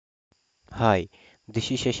Hi, this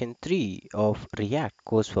is session 3 of React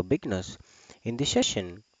Course for Beginners. In this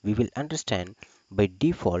session, we will understand by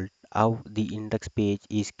default how the index page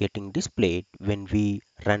is getting displayed when we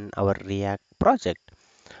run our React project.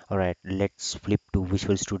 Alright, let's flip to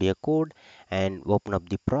Visual Studio Code and open up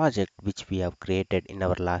the project which we have created in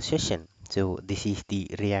our last session. So this is the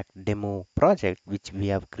React demo project which we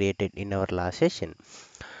have created in our last session.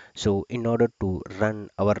 So in order to run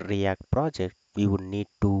our React project, we would need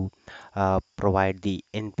to provide the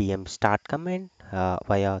npm start command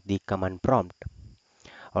via the command prompt.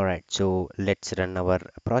 All right, so let's run our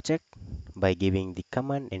project by giving the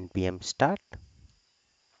command npm start.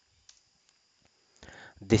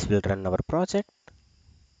 This will run our project,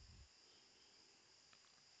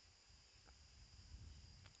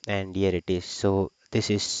 and here it is. So this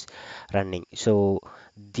is running. So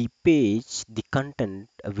the page, the content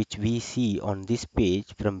which we see on this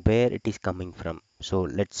page, from where it is coming from. So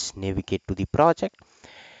let's navigate to the project,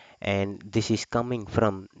 and this is coming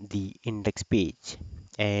from the index page,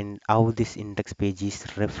 and how this index page is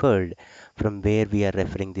referred, from where we are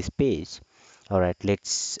referring this page. All right,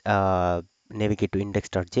 let's navigate to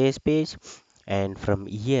index.js page, and from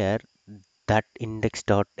here that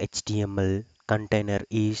index.html container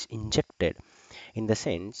is injected. In the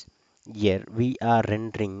sense, here we are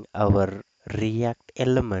rendering our react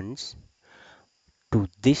elements to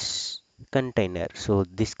this container. So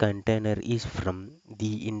this container is from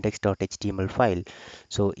the index.html file.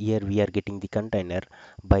 So here we are getting the container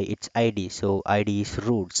by its id. So id is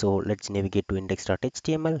root. So let's navigate to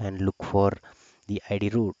index.html and look for the id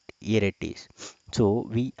root. Here it is. So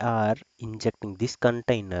we are injecting this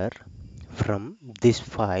container from this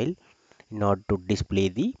file in order to display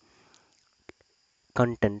the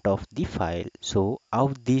content of the file. So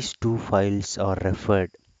how these two files are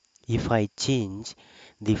referred? If I change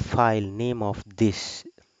the file name of this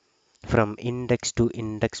from index to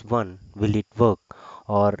index 1, will it work?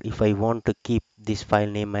 Or if I want to keep this file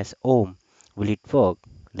name as home, will it work?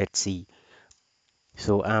 Let's see.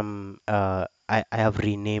 So I have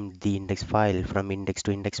renamed the index file from index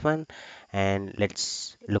to index 1, and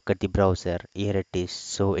let's look at the browser. Here it is.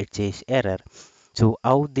 So it says error. So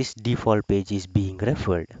how this default page is being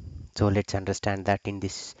referred? So let's understand that in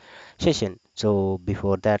this session. So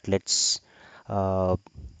before that, let's uh,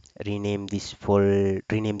 rename this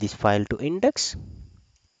file to index.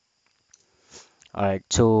 All right,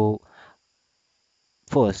 so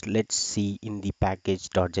first let's see in the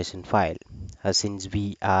package.json file. Since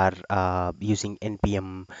we are using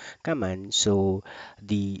npm command, so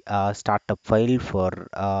the startup file for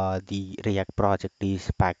the react project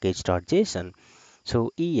is package.json.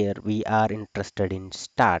 So here we are interested in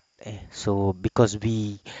start. So because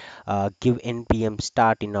we give npm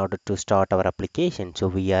start in order to start our application, so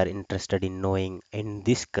we are interested in knowing in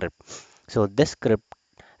this script. So this script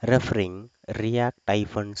referring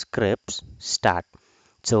react-scripts start.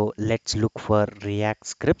 So let's look for React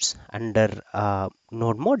scripts under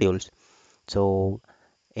node modules. So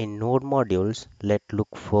in node modules, let's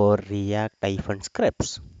look for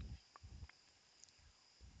React-scripts.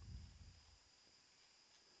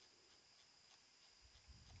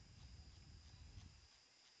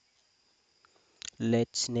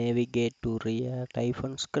 Let's navigate to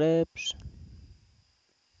React-scripts.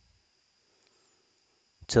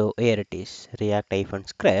 So here it is,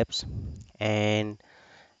 React-scripts, and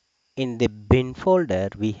in the bin folder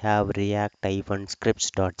we have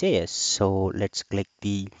react-scripts.js. So let's click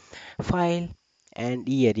the file, and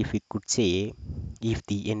here if we could say if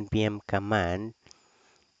the npm command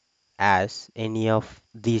as any of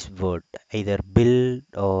these words, either build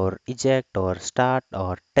or eject or start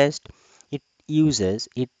or test, it uses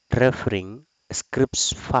it referring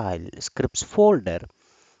scripts file, scripts folder.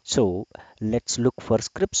 So let's look for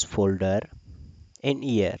scripts folder in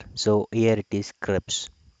here. So here it is, scripts.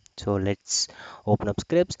 So let's open up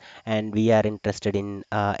scripts, and we are interested in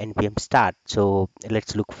npm start. So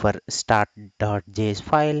let's look for start.js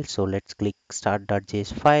file. So let's click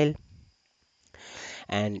start.js file,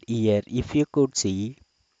 and here if you could see,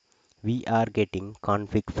 we are getting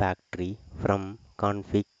config factory from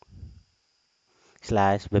config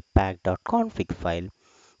slash webpack.config file.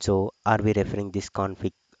 So are we referring this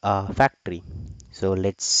config factory? So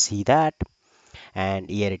let's see that, and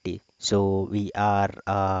here it is. So we are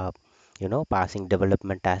passing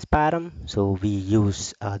development as param. So we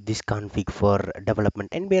use this config for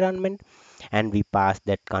development environment, and we pass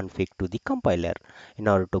that config to the compiler in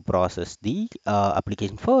order to process the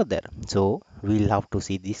application further. So we'll have to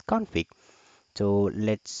see this config. So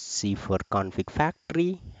let's see for config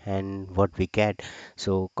factory and what we get.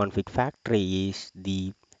 So config factory is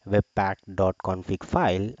the webpack.config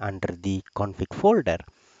file under the config folder.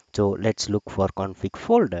 So let's look for config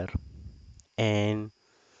folder, and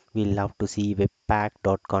we'll have to see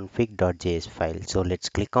webpack.config.js file. So let's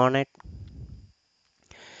click on it,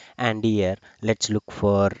 and here let's look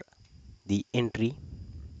for the entry.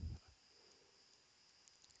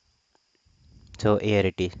 So here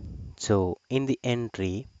it is. So in the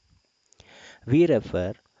entry we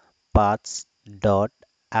refer paths dot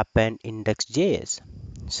append index.js.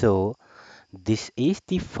 So this is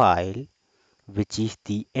the file which is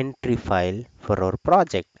the entry file for our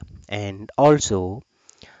project, and also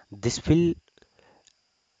this will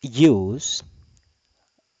use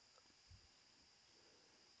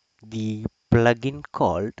the plugin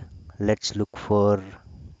called, let's look for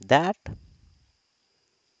that.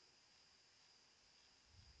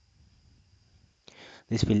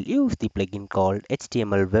 This will use the plugin called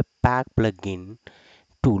HTML Webpack plugin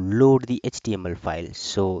to load the HTML file.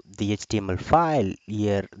 So the HTML file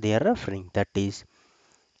here they are referring, that is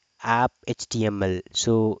app HTML.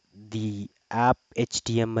 So the app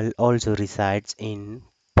HTML also resides in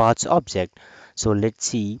paths object. So let's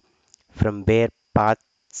see from where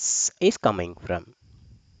paths is coming from.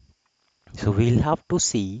 So we'll have to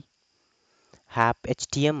see app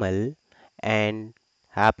HTML and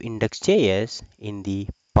app index.js in the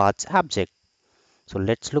paths object. So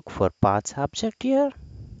let's look for paths object here.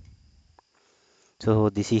 So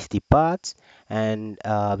this is the paths, and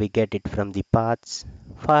we get it from the paths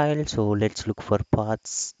file. So let's look for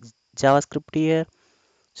paths JavaScript here.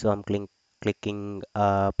 So I'm clicking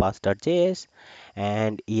paths.js,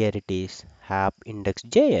 and here it is app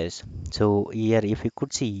index.js. So here if you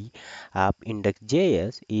could see, app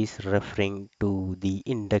index.js is referring to the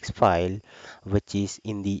index file which is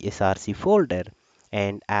in the src folder,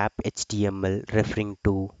 and app html referring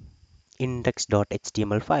to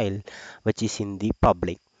index.html file which is in the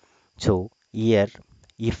public. So here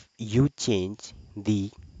if you change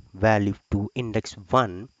the value to index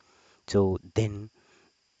 1, so then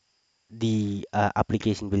the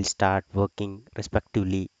application will start working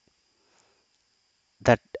respectively.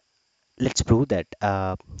 That let's prove that.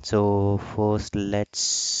 So first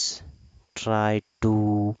let's try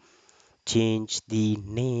to change the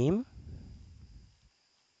name.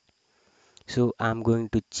 So I'm going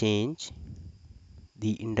to change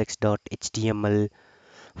the index.html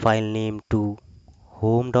file name to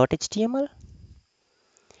home.html,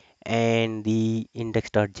 and the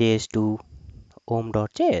index.js to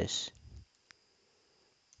home.js.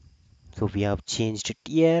 So we have changed it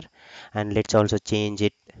here, and let's also change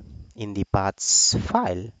it in the paths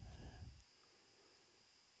file.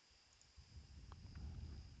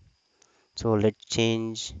 So let's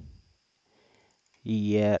change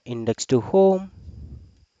here index to home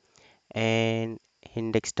and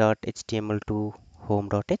index.html to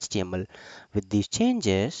home.html. With these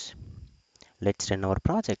changes, let's run our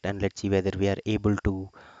project and let's see whether we are able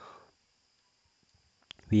to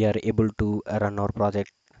run our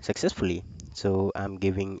project successfully. So I'm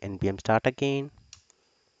giving npm start again.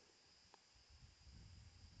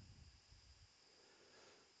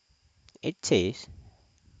 It says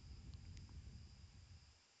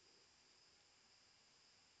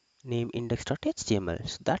name index.html.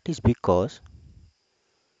 So that is because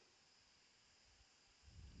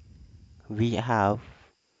we have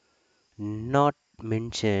not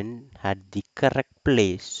mentioned at the correct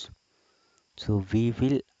place. So we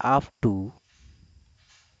will have to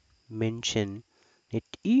mention it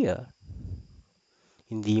here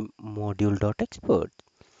in the module.export.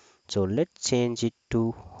 So let's change it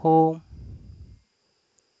to home,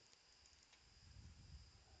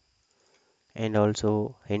 and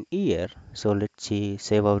also in here. So let's see,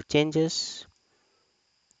 save our changes,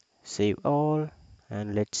 save all,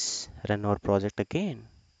 and let's run our project again.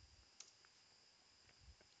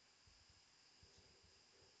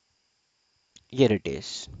 Here it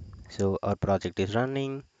is. So our project is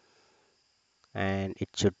running, and it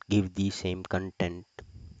should give the same content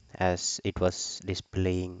as it was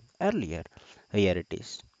displaying earlier. Here it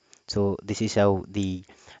is. So this is how the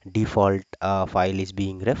default file is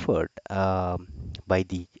being referred by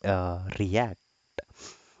the React.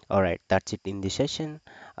 All right, that's it in this session.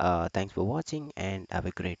 Thanks for watching and have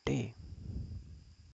a great day.